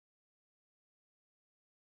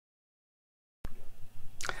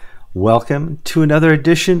Welcome to another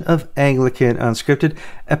edition of Anglican Unscripted,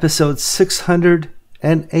 episode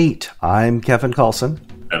 608. I'm Kevin Carlson.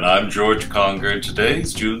 And I'm George Conger. Today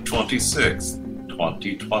is June 26th,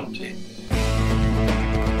 2020.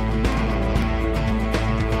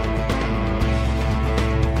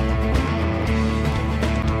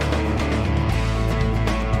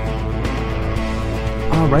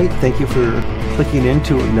 All right, thank you for clicking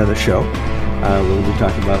into another show. We'll be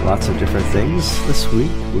talking about lots of different things this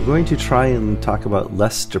week. We're going to try and talk about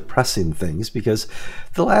less depressing things because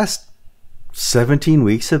the last 17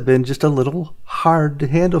 weeks have been just a little hard to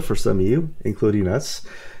handle for some of you, including us.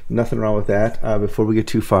 Nothing wrong with that. Before we get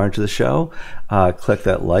too far into the show, click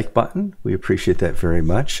that like button. We appreciate that very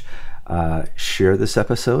much. Share this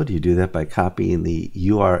episode. You do that by copying the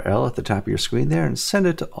URL at the top of your screen there and send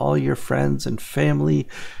it to all your friends and family,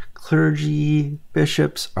 clergy,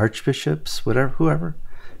 bishops, archbishops, whatever, whoever.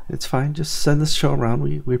 It's fine. Just send this show around.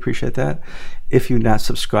 We appreciate that. If you're not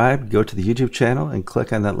subscribed, go to the YouTube channel and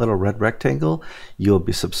click on that little red rectangle. You'll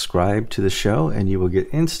be subscribed to the show and you will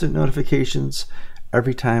get instant notifications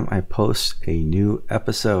every time I post a new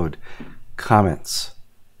episode. Comments.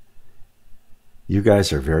 You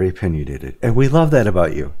guys are very opinionated, and we love that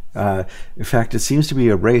about you. In fact, it seems to be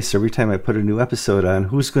a race every time I put a new episode on.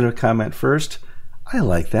 Who's going to comment first? I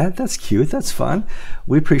like that. That's cute. That's fun.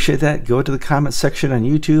 We appreciate that. Go to the comment section on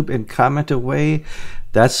YouTube and comment away.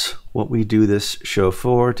 That's what we do this show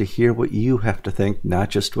for, to hear what you have to think, not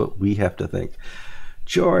just what we have to think.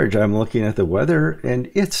 George, I'm looking at the weather, and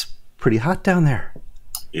it's pretty hot down there.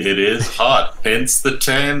 It is hot, hence the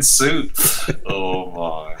tan suit. Oh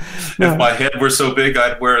my. No. If my head were so big,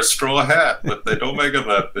 I'd wear a straw hat, but they don't make them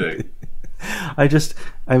that big.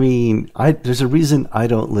 There's a reason I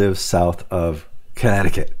don't live south of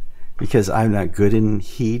Connecticut, because I'm not good in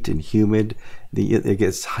heat and humid. It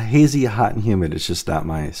gets hazy, hot, and humid. It's just not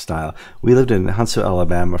my style. We lived in Huntsville,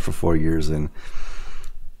 Alabama for 4 years, and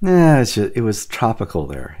it was tropical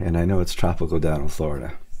there, and I know it's tropical down in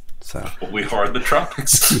Florida. So we are in the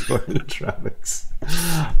tropics. We are in the tropics.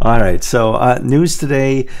 All right. So news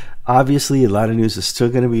today. Obviously, a lot of news is still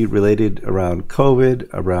going to be related around COVID,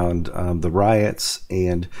 around the riots,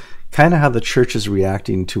 and kind of how the church is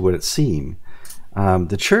reacting to what it's seeing.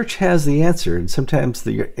 The church has the answer, and sometimes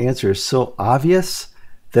the answer is so obvious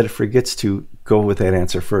that it forgets to go with that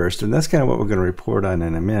answer first. And that's kind of what we're going to report on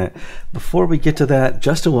in a minute. Before we get to that,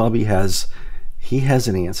 Justin Welby has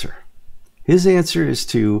an answer. His answer is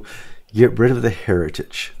to get rid of the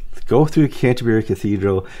heritage. Go through Canterbury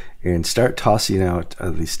Cathedral and start tossing out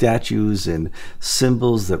the statues and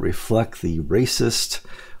symbols that reflect the racist,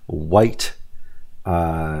 white,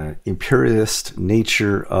 imperialist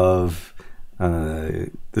nature of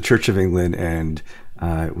the Church of England, and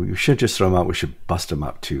we shouldn't just throw them out, we should bust them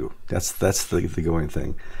up too. That's the going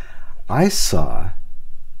thing. I saw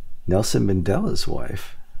Nelson Mandela's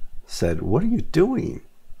wife said, "What are you doing?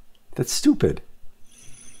 That's stupid."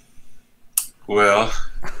 Well,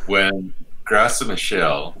 when Graça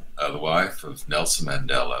Machel, the wife of Nelson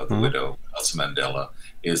Mandela, the widow of Nelson Mandela,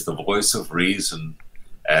 is the voice of reason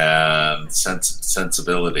and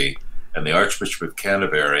sensibility, and the Archbishop of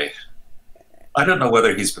Canterbury, I don't know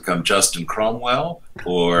whether he's become Justin Cromwell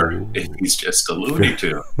or if he's just a Looney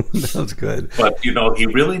Tune. That's good. But, he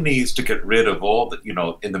really needs to get rid of all that,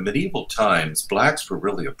 in the medieval times, blacks were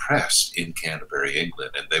really oppressed in Canterbury,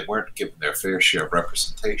 England, and they weren't given their fair share of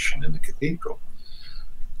representation in the cathedral.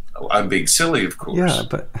 I'm being silly, of course. Yeah,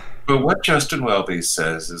 but what Justin Welby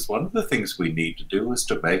says is one of the things we need to do is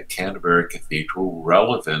to make Canterbury Cathedral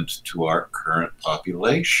relevant to our current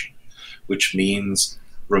population, which means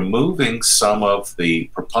removing some of the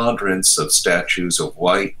preponderance of statues of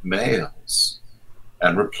white males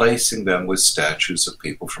and replacing them with statues of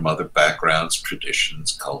people from other backgrounds,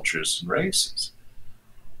 traditions, cultures, and races.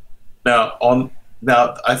 Now,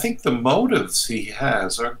 I think the motives he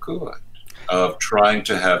has are good, of trying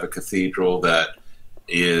to have a cathedral that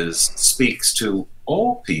speaks to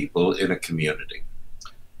all people in a community.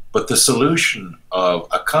 But the solution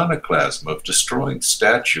of iconoclasm, of destroying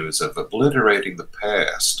statues, of obliterating the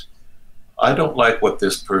past, I don't like what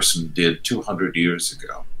this person did 200 years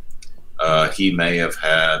ago. He may have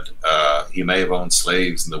owned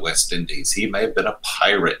slaves in the West Indies. He may have been a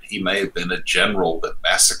pirate. He may have been a general that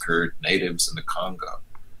massacred natives in the Congo.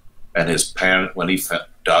 And his parent, when he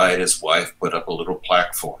died, his wife put up a little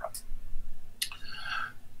plaque for him.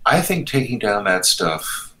 I think taking down that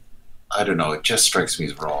stuff, I don't know, it just strikes me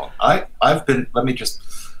as wrong. I've been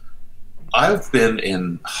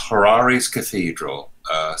in Harare's cathedral,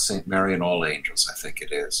 St. Mary and All Angels, I think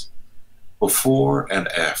it is, before and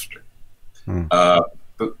after.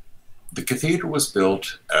 But The cathedral was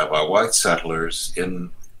built by white settlers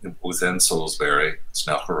within Salisbury. It's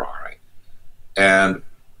now Harare. And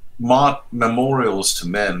memorials to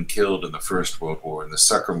men killed in the First World War and the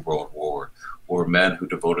Second World War, or men who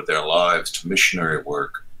devoted their lives to missionary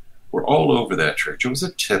work, were all over that church. It was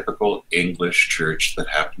a typical English church that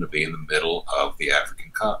happened to be in the middle of the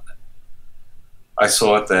African continent. I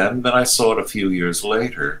saw it then I saw it a few years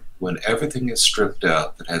later, when everything is stripped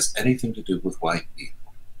out that has anything to do with white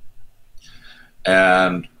people.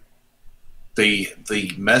 And the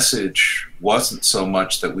message wasn't so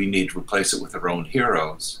much that we need to replace it with our own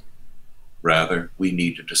heroes. Rather, we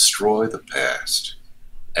need to destroy the past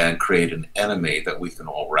and create an enemy that we can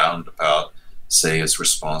all roundabout say is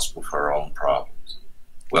responsible for our own problems.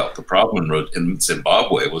 Well, the problem in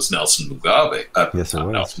Zimbabwe was Nelson Mugabe. Yes, it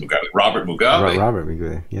was. Nelson Mugabe. Robert Mugabe. Robert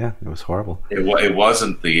Mugabe. Yeah, it was horrible. It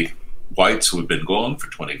wasn't the whites who had been gone for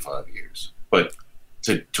 25 years. But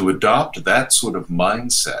to adopt that sort of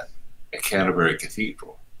mindset at Canterbury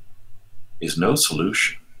Cathedral is no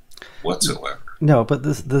solution whatsoever. No, but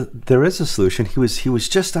there is a solution. He was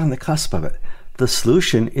just on the cusp of it. The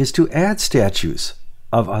solution is to add statues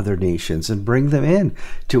of other nations and bring them in,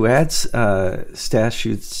 to add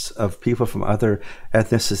statues of people from other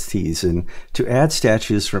ethnicities, and to add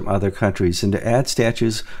statues from other countries, and to add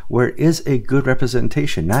statues where it is a good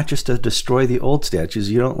representation, not just to destroy the old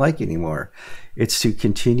statues you don't like anymore. It's to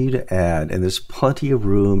continue to add, and there's plenty of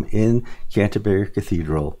room in Canterbury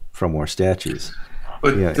Cathedral for more statues.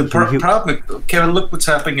 But yeah, the problem, Kevin, look what's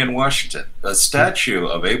happening in Washington. A statue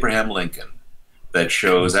of Abraham Lincoln that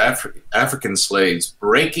shows African slaves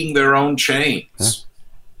breaking their own chains. Huh?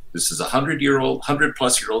 This is a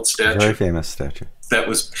 100-plus-year-old statue. Very famous statue. That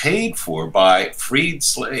was paid for by freed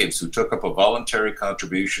slaves who took up a voluntary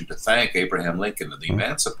contribution to thank Abraham Lincoln, the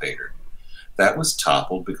emancipator. That was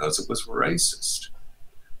toppled because it was racist.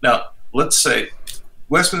 Now, let's say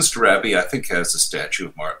Westminster Abbey, I think, has a statue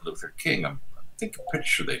of Martin Luther King. I'm pretty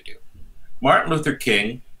sure they do. Martin Luther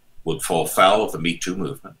King would fall foul of the Me Too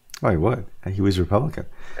movement. Oh, he would. He was Republican.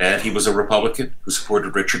 And he was a Republican who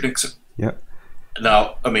supported Richard Nixon. Yep.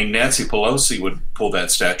 Now, I mean, Nancy Pelosi would pull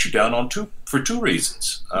that statue down for two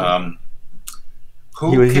reasons.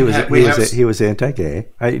 He was anti-gay.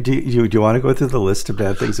 Do you want to go through the list of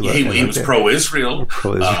bad things about him? He was pro-Israel.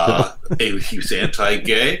 He was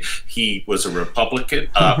anti-gay. He was a Republican.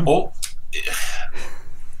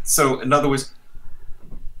 So, in other words,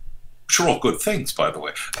 sure, all good things, by the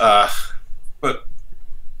way. But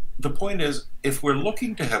the point is, if we're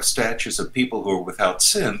looking to have statues of people who are without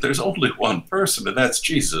sin, there's only one person, and that's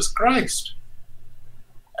Jesus Christ.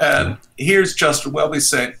 And here's Justin Welby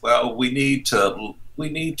saying, well, we need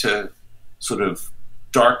to sort of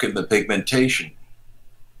darken the pigmentation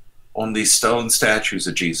on these stone statues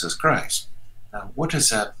of Jesus Christ. Now, what does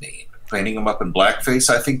that mean? Painting them up in blackface?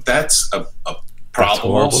 I think that's a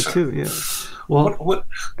problem also. Too, yeah. Well,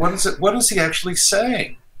 what is he actually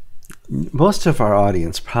saying? Most of our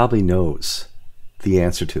audience probably knows the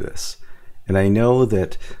answer to this. And I know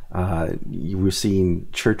that we've seen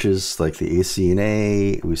churches like the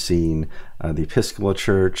ACNA, we've seen the Episcopal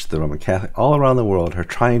Church, the Roman Catholic, all around the world are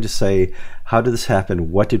trying to say, how did this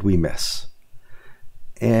happen? What did we miss?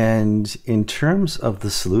 And in terms of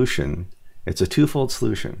the solution, it's a twofold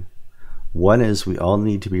solution. One is we all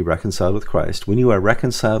need to be reconciled with Christ. When you are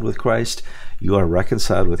reconciled with Christ, you are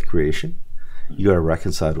reconciled with creation. You are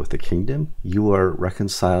reconciled with the kingdom. You are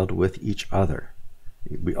reconciled with each other.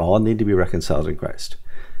 We all need to be reconciled in Christ.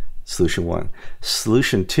 Solution one.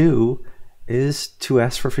 Solution two is to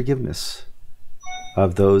ask for forgiveness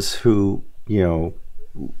of those who,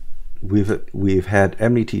 we've had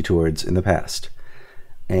enmity towards in the past.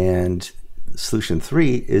 And solution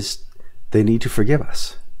three is they need to forgive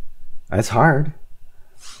us. That's hard.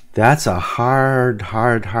 That's a hard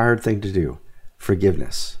thing to do.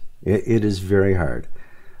 Forgiveness. It is very hard.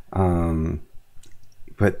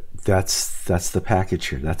 But that's the package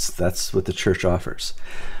here. That's what the church offers.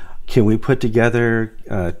 Can we put together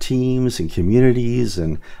teams and communities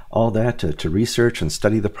and all that to research and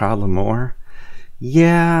study the problem more?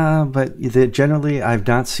 Yeah, but generally I've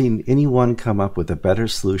not seen anyone come up with a better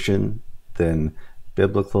solution than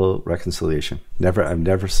biblical reconciliation. I've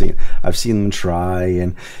never seen. I've seen them try,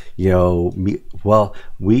 and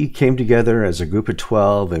we came together as a group of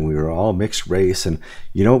 12, and we were all mixed race, and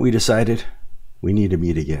you know what we decided? We need to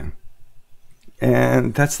meet again.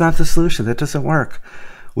 And that's not the solution. That doesn't work.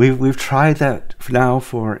 We've tried that now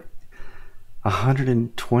for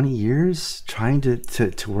 120 years, trying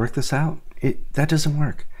to work this out. That doesn't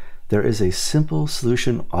work. There is a simple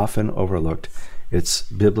solution often overlooked. It's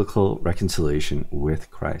biblical reconciliation with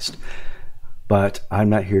Christ. but I'm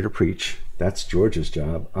not here to preach. That's George's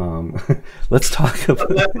job. Let's talk about.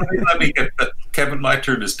 Let me get that. Kevin, my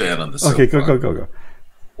turn to stand on this. Okay, go.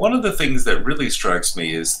 One of the things that really strikes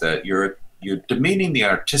me is that you're demeaning the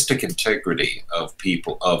artistic integrity of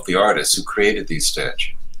the artists who created these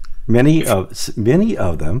statues. Many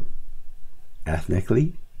of them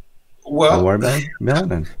ethnically. Well,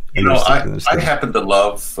 melanin. I happen to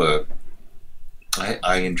love.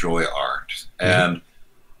 I enjoy art, and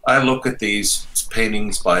I look at these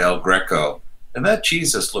paintings by El Greco, and that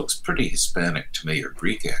Jesus looks pretty Hispanic to me, or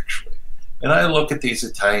Greek actually. And I look at these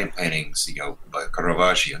Italian paintings, by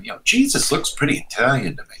Caravaggio, and Jesus looks pretty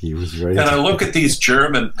Italian to me. He was very. And I look at these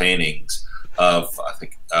German paintings of, I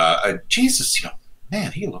think, Jesus.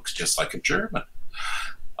 Man, he looks just like a German.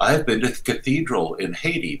 I've been to the cathedral in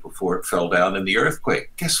Haiti before it fell down in the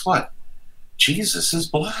earthquake. Guess what? Jesus is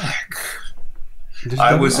black.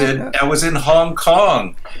 I was in Hong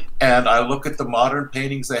Kong, and I look at the modern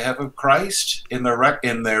paintings they have of Christ in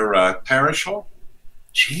their parish hall.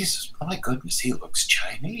 Jesus, my goodness, he looks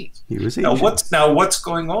Chinese. He was Asian. What's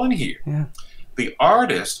going on here? Yeah. The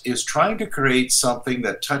artist is trying to create something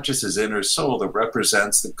that touches his inner soul, that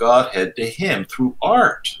represents the Godhead to him through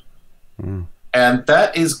art. Mm. And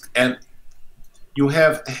that is, and you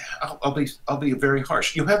have, I'll be very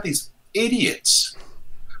harsh. You have these idiots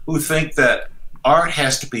who think that art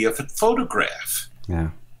has to be a photograph. Yeah.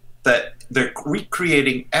 That they're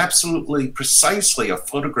recreating absolutely precisely a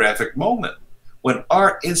photographic moment, when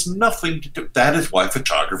art is nothing to do. That is why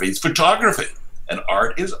photography is photography, and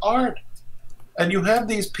art is art. And you have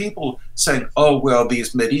these people saying, oh, well,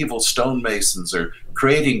 these medieval stonemasons are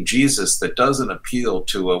creating Jesus that doesn't appeal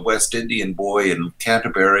to a West Indian boy in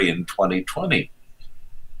Canterbury in 2020.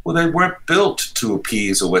 Well, they weren't built to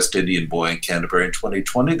appease a West Indian boy in Canterbury in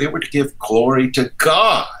 2020. They were to give glory to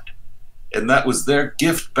God. And that was their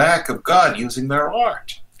gift back of God using their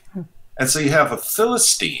art. And so you have a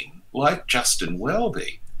Philistine like Justin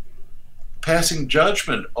Welby passing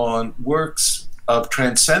judgment on works of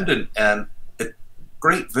transcendent and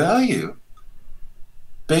great value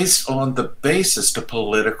based on the basis to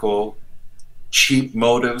political cheap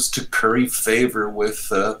motives to curry favor with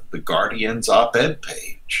the Guardian's op-ed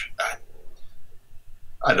page.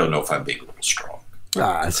 I don't know if I'm being a little strong.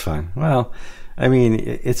 It's fine. Well, I mean,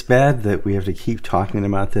 it's bad that we have to keep talking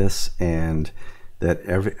about this, and that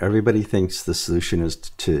everybody thinks the solution is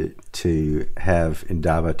to have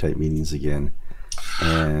Indaba type meetings again.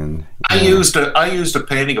 And I used a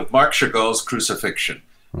painting of Marc Chagall's Crucifixion,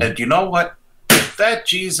 and you know what? That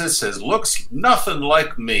Jesus looks nothing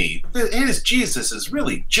like me. His Jesus is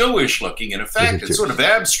really Jewish looking, and in fact, it's sort of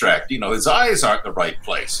abstract. His eyes aren't in the right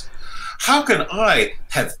place. How can I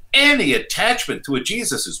have any attachment to a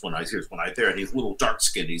Jesus? When I there, and he's a little dark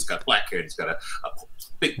skinned, he's got black hair, and he's got a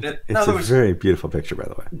big. It's a very beautiful picture, by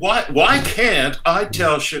the way. Why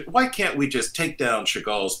can't we just take down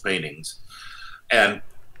Chagall's paintings and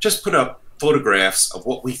just put up photographs of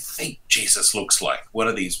what we think Jesus looks like? One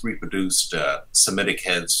of these reproduced Semitic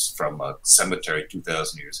heads from a cemetery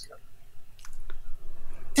 2,000 years ago.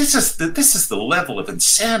 This is the level of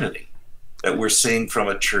insanity that we're seeing from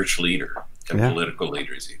a church leader and political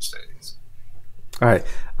leaders these days. All right.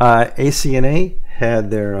 ACNA had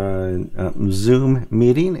their Zoom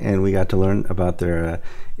meeting, and we got to learn about their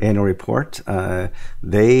annual report.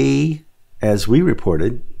 They, as we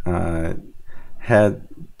reported, had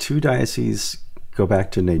 2 dioceses go back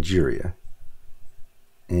to Nigeria,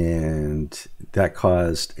 and that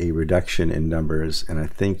caused a reduction in numbers, and I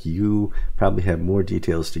think you probably have more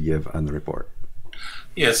details to give on the report.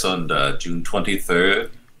 Yes, on June 23rd,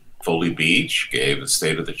 Foley Beach gave a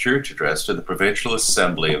State of the Church address to the Provincial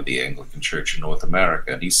Assembly of the Anglican Church in North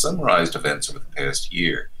America, and he summarized events over the past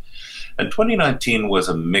year. And 2019 was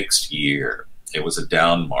a mixed year. It was a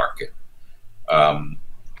down market.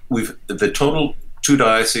 The total 2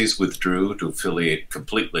 dioceses withdrew to affiliate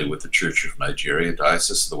completely with the Church of Nigeria,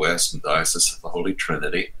 Diocese of the West and Diocese of the Holy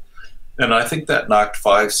Trinity. And I think that knocked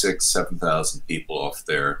 5,000, 6,000, 7,000 people off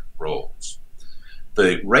their rolls.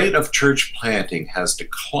 The rate of church planting has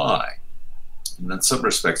declined, and in some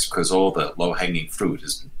respects because all the low-hanging fruit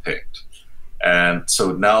has been picked. And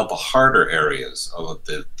so now the harder areas of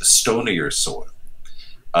the stonier soil,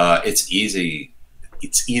 it's easier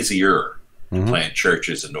to plant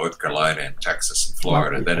churches in North Carolina and Texas and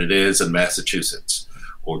Florida than it is in Massachusetts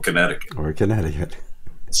or Connecticut.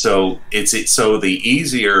 So so the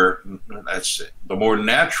easier, the more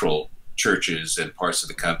natural churches in parts of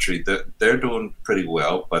the country, they're doing pretty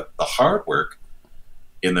well, but the hard work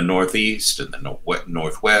in the Northeast and the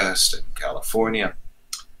Northwest and California,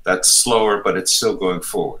 that's slower, but it's still going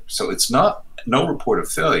forward. So it's no report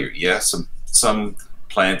of failure. Yes, some some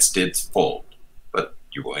plants did fold, but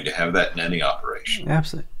you're going to have that in any operation.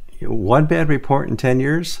 Absolutely. One bad report in 10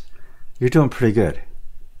 years, you're doing pretty good.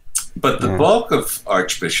 But the bulk of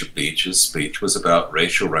Archbishop Beach's speech was about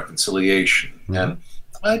racial reconciliation, and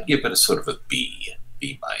I'd give it a sort of a B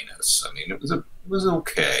minus. I mean, it was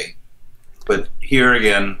okay, but here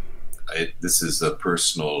again, this is a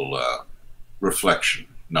personal reflection,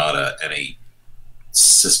 not any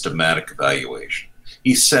systematic evaluation.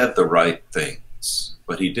 He said the right things,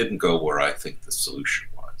 but he didn't go where I think the solution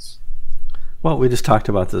was. Well, we just talked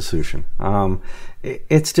about the solution.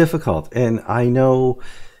 It's difficult, and I know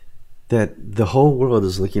that the whole world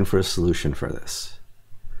is looking for a solution for this.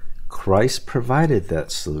 Christ provided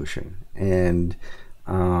that solution, and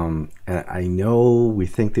I know we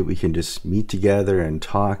think that we can just meet together and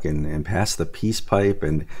talk and pass the peace pipe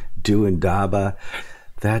and do indaba.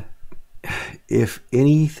 That, if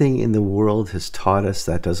anything in the world has taught us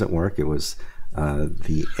that doesn't work, it was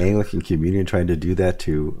the Anglican Communion trying to do that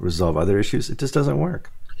to resolve other issues. It just doesn't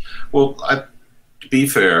work. Well, to be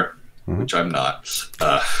fair, which I'm not,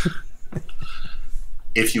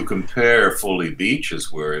 if you compare Foley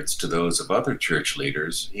Beach's words to those of other church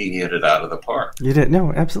leaders, he hit it out of the park. You did?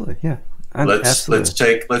 No, absolutely, yeah. Let's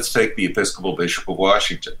take the Episcopal Bishop of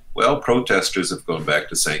Washington. Well, protesters have gone back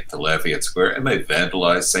to Lafayette Square, and they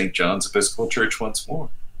vandalized St. John's Episcopal Church once more.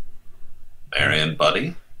 Marion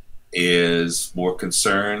Buddy is more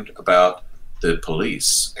concerned about the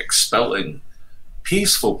police expelling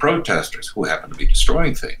peaceful protesters who happen to be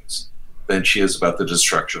destroying things than she is about the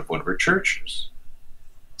destruction of one of her churches.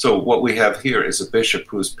 So what we have here is a bishop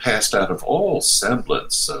who is passed out of all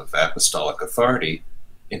semblance of apostolic authority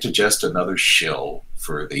into just another shill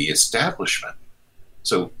for the establishment.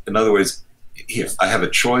 So, in other words, here I have a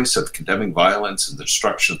choice of condemning violence and the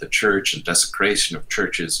destruction of the church and desecration of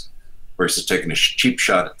churches versus taking a cheap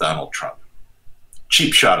shot at Donald Trump.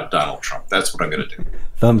 Cheap shot at Donald Trump. That's what I'm going to do.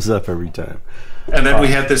 Thumbs up every time. And then we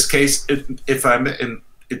had this case, and then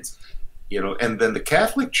the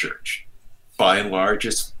Catholic Church, by and large,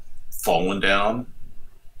 is fallen down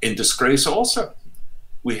in disgrace also.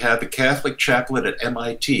 We had the Catholic chaplain at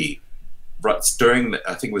MIT during,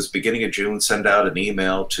 I think it was beginning of June, send out an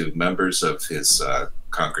email to members of his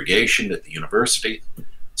congregation at the university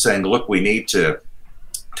saying, look, we need to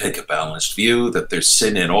take a balanced view that there's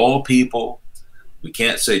sin in all people. We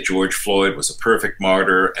can't say George Floyd was a perfect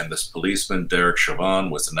martyr and this policeman, Derek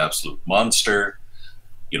Chauvin, was an absolute monster.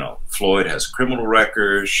 You know, Floyd has criminal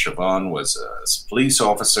records. Chauvin was a police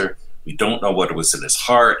officer. We don't know what was in his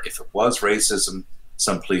heart. If it was racism,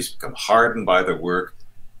 some police become hardened by their work.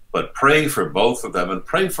 But pray for both of them and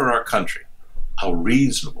pray for our country. A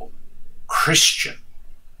reasonable, Christian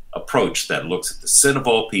approach that looks at the sin of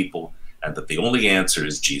all people and that the only answer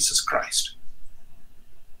is Jesus Christ.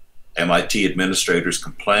 MIT administrators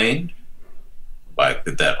complained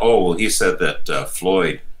he said that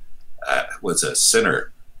Floyd was a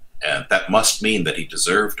sinner, and that must mean that he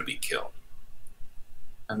deserved to be killed.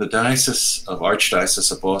 And the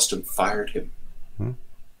Archdiocese of Boston fired him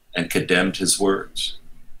and condemned his words.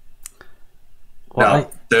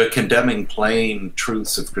 Well, they're condemning plain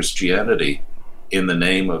truths of Christianity in the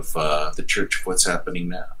name of the Church of what's happening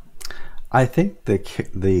now. I think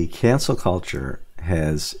the cancel culture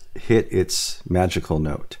has hit its magical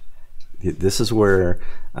note. This is where,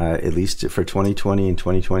 at least for 2020 and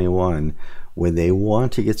 2021, when they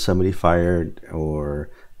want to get somebody fired or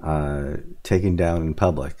taken down in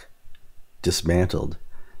public, dismantled,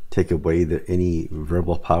 take away any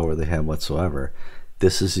verbal power they have whatsoever,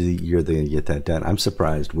 this is the year they're going to get that done. I'm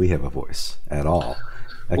surprised we have a voice at all.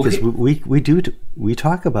 Because we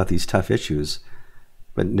talk about these tough issues,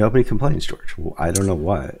 but nobody complains, George. I don't know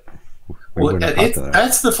why.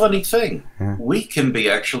 That's the funny thing. Yeah. We can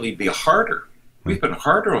actually be harder. We've been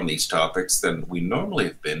harder on these topics than we normally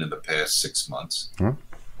have been in the past 6 months.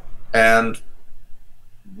 And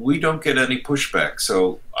we don't get any pushback.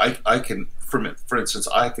 So I can, for instance,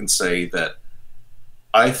 I can say that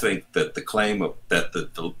I think that the claim of that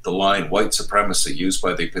the line white supremacy used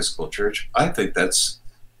by the Episcopal Church, I think that's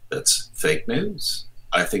fake news.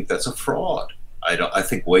 I think that's a fraud. I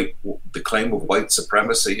think the claim of white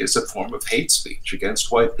supremacy is a form of hate speech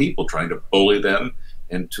against white people, trying to bully them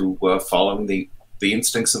into following the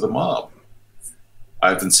instincts of the mob.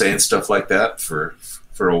 I've been saying stuff like that for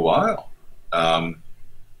a while, and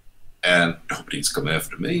nobody's come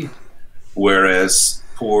after me. Whereas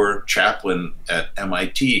poor chaplain at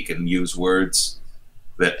MIT can use words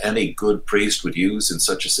that any good priest would use in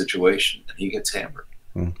such a situation, and he gets hammered.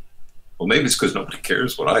 Well, maybe it's because nobody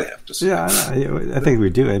cares what I have to say. Yeah, I think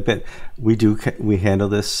we do. But we handle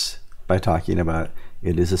this by talking about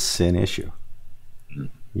it is a sin issue.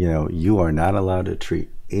 You are not allowed to treat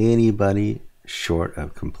anybody short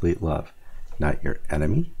of complete love. Not your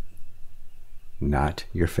enemy, not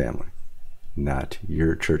your family, not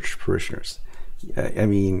your church parishioners. I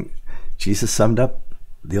mean, Jesus summed up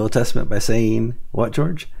the Old Testament by saying, what,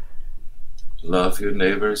 George? Love your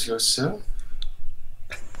neighbors yourself.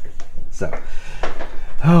 So,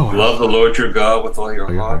 love the Lord your God with all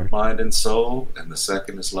your heart, mind, and soul. And the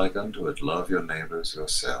second is like unto it, love your neighbors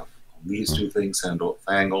yourself. These two things hang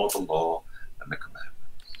all the law and the commandments.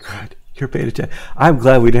 Good. You're paying attention. I'm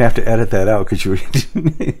glad we didn't have to edit that out, because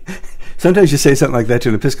sometimes you say something like that to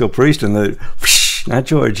an Episcopal priest and whoosh, not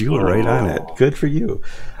George, you were right on it. Good for you.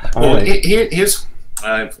 Here's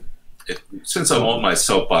since I'm on my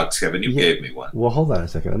soapbox, Kevin, you gave me one. Well, hold on a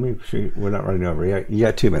second. Let me make sure we're not running over. You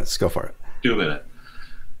got 2 minutes. Go for it. 2 minutes.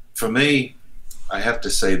 For me, I have to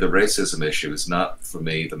say the racism issue is not, for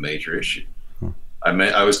me, the major issue.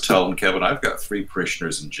 I was telling Kevin, I've got 3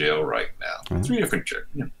 parishioners in jail right now. 3 different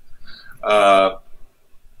churches.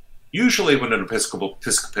 Usually when an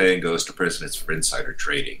Episcopalian goes to prison, it's for insider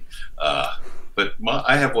trading. But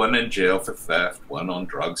I have one in jail for theft, one on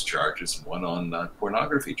drugs charges, and one on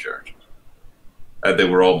pornography charges. They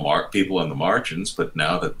were all people on the margins, but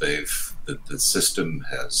now that the system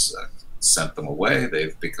has sent them away,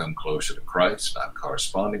 they've become closer to Christ. I'm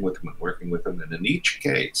corresponding with them and working with them. And in each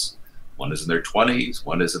case, one is in their 20s,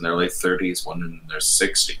 one is in their late 30s, one in their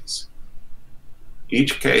 60s.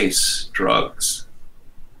 Each case, drugs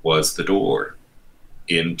was the door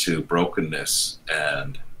into brokenness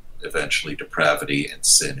and eventually depravity and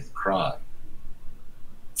sin and crime.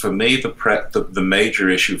 For me, the major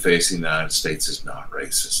issue facing the United States is not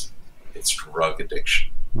racism. It's drug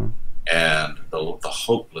addiction and the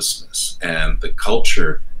hopelessness and the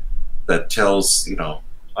culture that tells,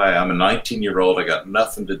 hi, I'm a 19-year-old, I got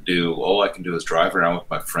nothing to do. All I can do is drive around with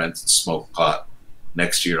my friends and smoke pot.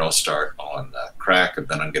 Next year I'll start on crack, and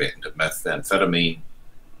then I'm going to get into methamphetamine.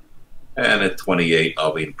 And at 28,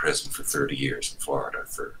 I'll be in prison for 30 years in Florida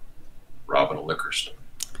for robbing a liquor store.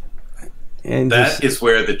 And that is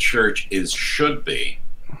where the church should be,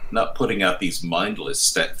 not putting out these mindless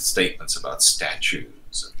statements about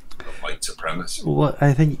statues and white supremacy. Well,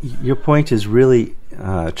 I think your point is really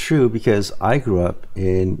true, because I grew up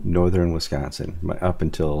in northern Wisconsin up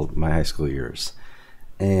until my high school years.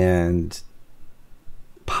 And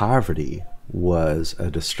poverty was a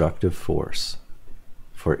destructive force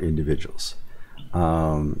for individuals.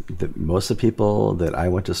 Most of the people that I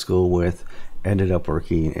went to school with ended up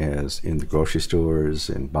working in the grocery stores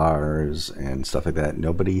and bars and stuff like that.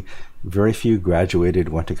 Very few graduated,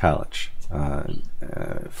 went to college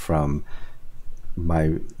from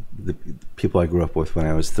the people I grew up with when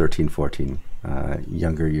I was 13, 14,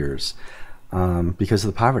 younger years, because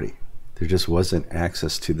of the poverty. There just wasn't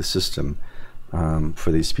access to the system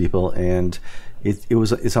for these people, and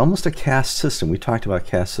it's almost a caste system. We talked about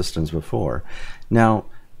caste systems before. Now,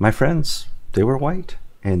 my friends, they were white,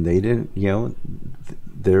 and they didn't,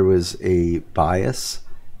 there was a bias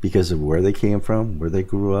because of where they came from, where they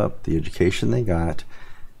grew up, the education they got,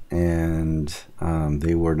 and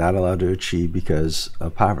they were not allowed to achieve because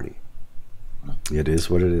of poverty. It is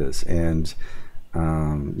what it is. And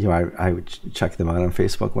I would check them out on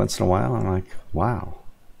Facebook once in a while, and I'm like, wow.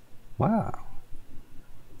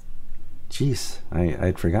 Jeez,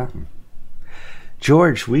 I'd forgotten.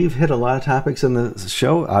 George, we've hit a lot of topics in the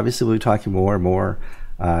show. Obviously, we'll be talking more and more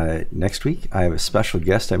next week. I have a special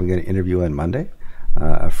guest I'm going to interview on Monday,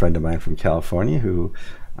 a friend of mine from California who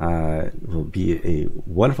will be a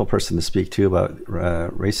wonderful person to speak to about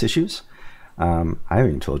race issues. I haven't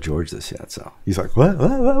even told George this yet, so he's like,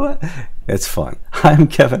 what? It's fun. I'm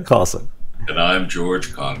Kevin Carlson. And I'm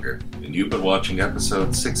George Conger, and you've been watching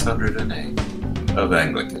episode 608 of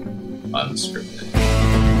Anglican Unscripted.